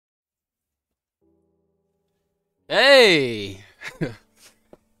Hey,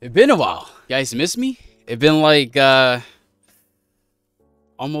 it been a while. You guys miss me? It been like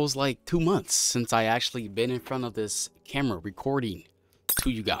almost like 2 months since I actually been in front of this camera recording to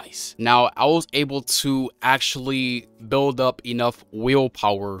you guys. Now, I was able to actually build up enough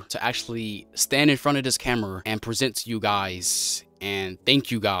willpower to actually stand in front of this camera and present to you guys and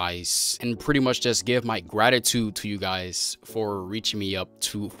thank you guys and pretty much just give my gratitude to you guys for reaching me up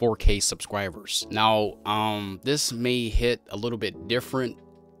to 4K subscribers. Now, this may hit a little bit different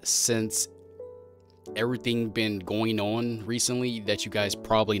since everything been going on recently that you guys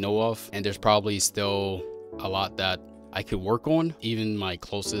probably know of, and there's probably still a lot that I could work on. Even my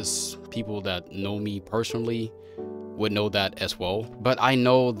closest people that know me personally would know that as well, but I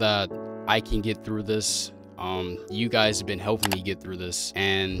know that I can get through this. You guys have been helping me get through this,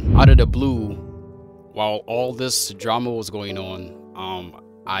 and out of the blue, while all this drama was going on,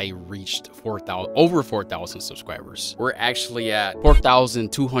 I reached over 4,000 subscribers. We're actually at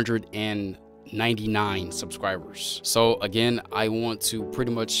 4,299 subscribers. So again, I want to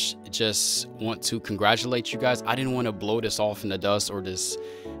pretty much just want to congratulate you guys. I didn't want to blow this off in the dust or just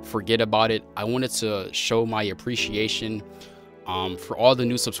forget about it. I wanted to show my appreciation for all the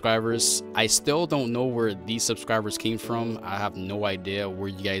new subscribers. I still don't know where these subscribers came from. I have no idea where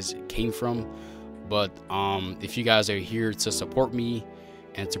you guys came from, but if you guys are here to support me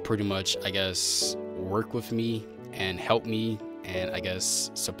and to pretty much, I guess, work with me and help me and I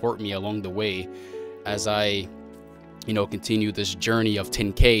guess support me along the way as I, continue this journey of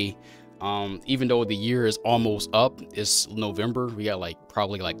 10K. Even though the year is almost up, it's November. We got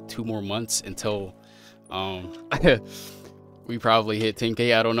probably 2 more months until we probably hit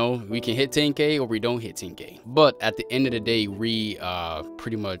 10K. I don't know. We can hit 10K or we don't hit 10K. But at the end of the day, we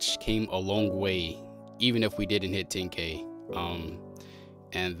pretty much came a long way, even if we didn't hit 10K.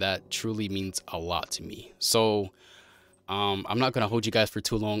 And that truly means a lot to me. So I'm not going to hold you guys for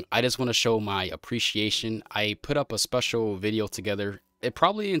too long. I just want to show my appreciation. I put up a special video together. It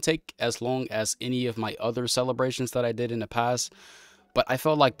probably didn't take as long as any of my other celebrations that I did in the past, but I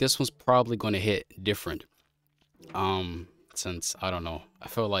felt like this one's probably going to hit different. Since I don't know, I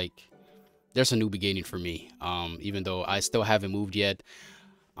feel like there's a new beginning for me. Even though I still haven't moved yet.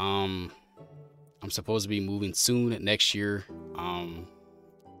 I'm supposed to be moving soon next year.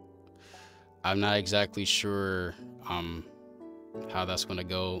 I'm not exactly sure how that's gonna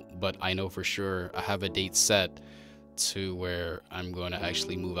go, but I know for sure I have a date set to where I'm going to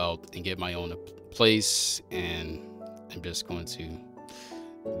actually move out and get my own place, and I'm just going to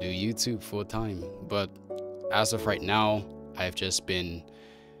do YouTube full time. But as of right now, I've just been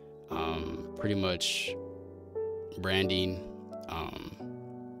pretty much branding,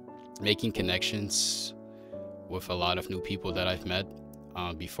 making connections with a lot of new people that I've met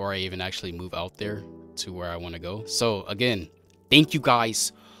before I even actually move out there to where I want to go. So again, thank you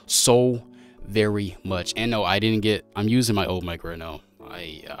guys so very much. And no, I'm using my old mic right now.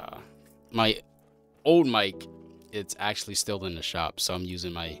 My old mic, it's actually still in the shop, so I'm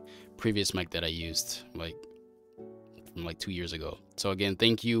using my previous mic that I used from 2 years ago. So again,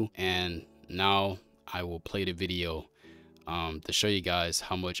 thank you, and now I will play the video to show you guys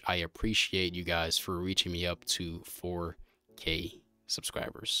how much I appreciate you guys for reaching me up to 4K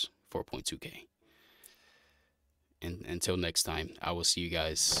subscribers, 4.2K. And until next time, I will see you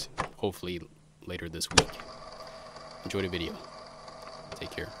guys hopefully later this week. Enjoy the video.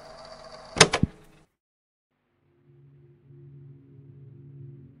 Take care.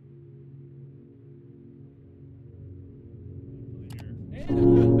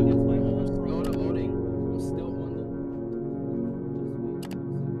 Loading. I'm still on the.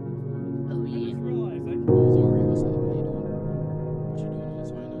 Oh yeah. I just realized that. Sorry, what's up? How you doing? What you doing on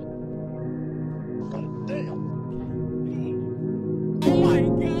this right now? Oh my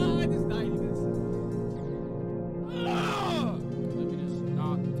God! It's not even this. Let me just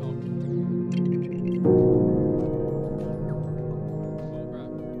not.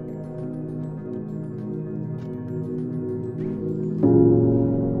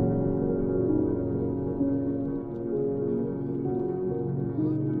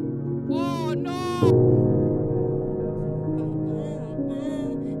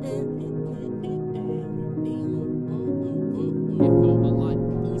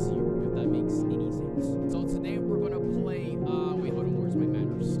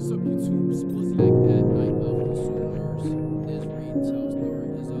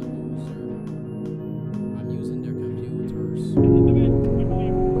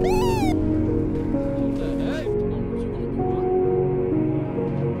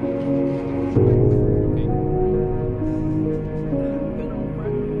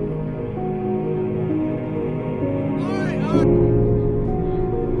 God.